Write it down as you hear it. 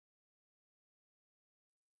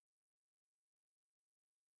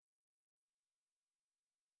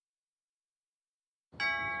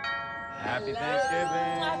Happy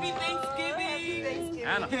Thanksgiving. Happy Thanksgiving. Happy Thanksgiving.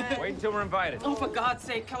 Anna, wait until we're invited. Oh, for God's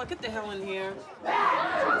sake, Keller, get the hell in here.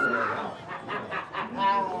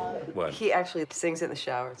 What? He actually sings in the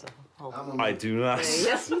shower. So. I do not.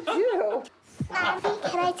 Yes, you do. Abby,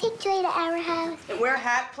 can I take Joy to our house? Wear a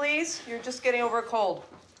hat, please. You're just getting over a cold.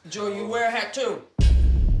 Joe, you wear a hat, too.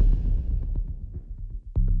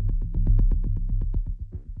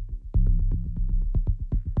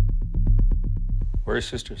 Where are your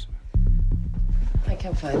sisters? I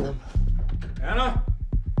can't find them. Anna?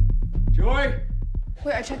 Joy?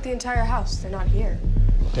 Wait, I checked the entire house. They're not here.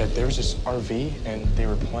 Dad, there was this RV, and they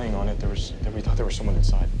were playing on it. We thought there was someone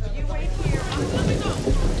inside. You wait here.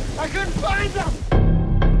 I couldn't find them!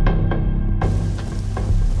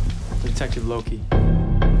 Detective Loki.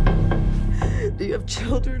 Do you have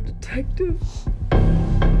children, detective?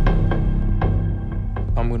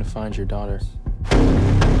 I'm gonna find your daughter.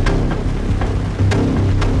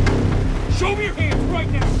 Show me your hands right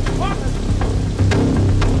now!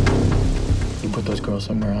 You put those girls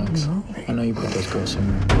somewhere, Alex. No. I know you put those girls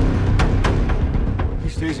somewhere. He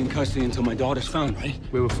stays in custody until my daughter's found, right?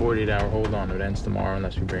 We have a 48-hour hold on. It ends tomorrow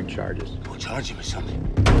unless we bring charges. We'll charge him with something.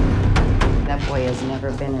 That boy has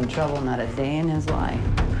never been in trouble, not a day in his life.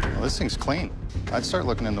 Well, this thing's clean. I'd start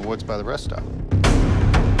looking in the woods by the rest stop.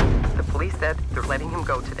 The police said they're letting him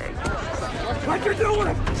go today. What you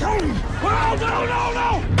doing? Tony! Oh,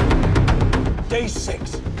 no! Day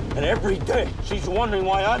 6, and every day she's wondering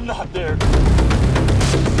why I'm not there.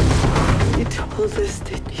 You told us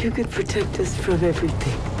that you could protect us from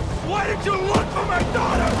everything. Why did you look for my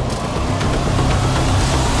daughter?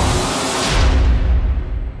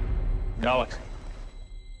 Alex.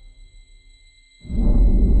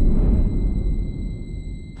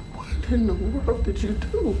 What in the world did you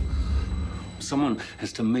do? Someone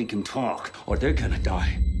has to make him talk, or they're gonna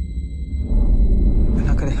die. We're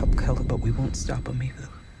not gonna help Keller, but we won't stop him either.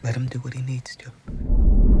 Let him do what he needs to.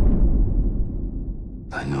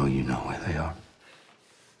 I know you know where they are.